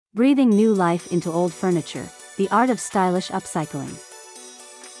Breathing new life into old furniture, the art of stylish upcycling.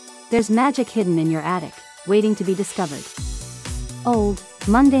 There's magic hidden in your attic, waiting to be discovered. Old,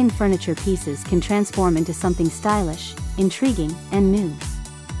 mundane furniture pieces can transform into something stylish, intriguing, and new.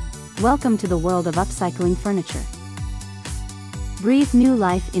 Welcome to the world of upcycling furniture. Breathe new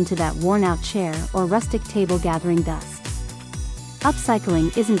life into that worn-out chair or rustic table gathering dust.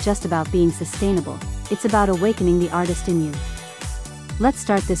 Upcycling isn't just about being sustainable, it's about awakening the artist in you. Let's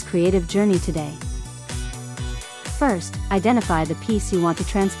start this creative journey today. First, identify the piece you want to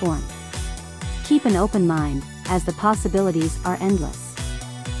transform. Keep an open mind, as the possibilities are endless.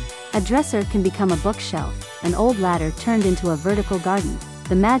 A dresser can become a bookshelf, an old ladder turned into a vertical garden.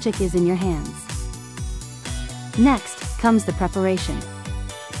 The magic is in your hands. Next comes the preparation.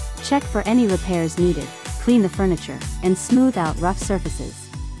 Check for any repairs needed, clean the furniture, and smooth out rough surfaces.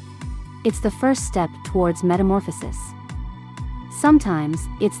 It's the first step towards metamorphosis. Sometimes,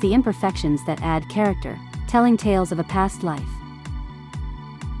 it's the imperfections that add character, telling tales of a past life.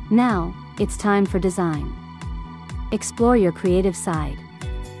 Now, it's time for design. Explore your creative side.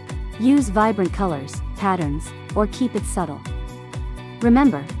 Use vibrant colors, patterns, or keep it subtle.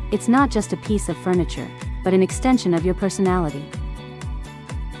 Remember, it's not just a piece of furniture, but an extension of your personality.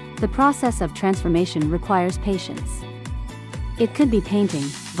 The process of transformation requires patience. It could be painting,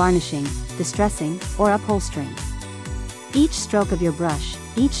 varnishing, distressing, or upholstering. Each stroke of your brush,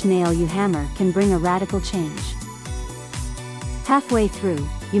 each nail you hammer can bring a radical change. Halfway through,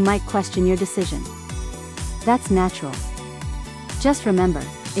 you might question your decision. That's natural. Just remember,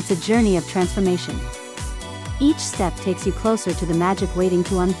 it's a journey of transformation. Each step takes you closer to the magic waiting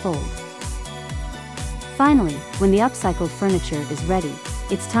to unfold. Finally, when the upcycled furniture is ready,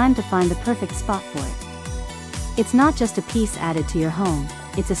 it's time to find the perfect spot for it. It's not just a piece added to your home,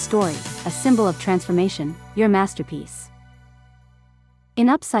 it's a story, a symbol of transformation, your masterpiece. In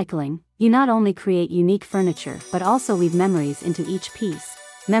upcycling, you not only create unique furniture but also weave memories into each piece,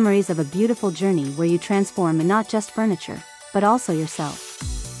 memories of a beautiful journey where you transform not just furniture, but also yourself.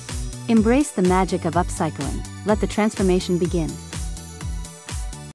 Embrace the magic of upcycling, let the transformation begin.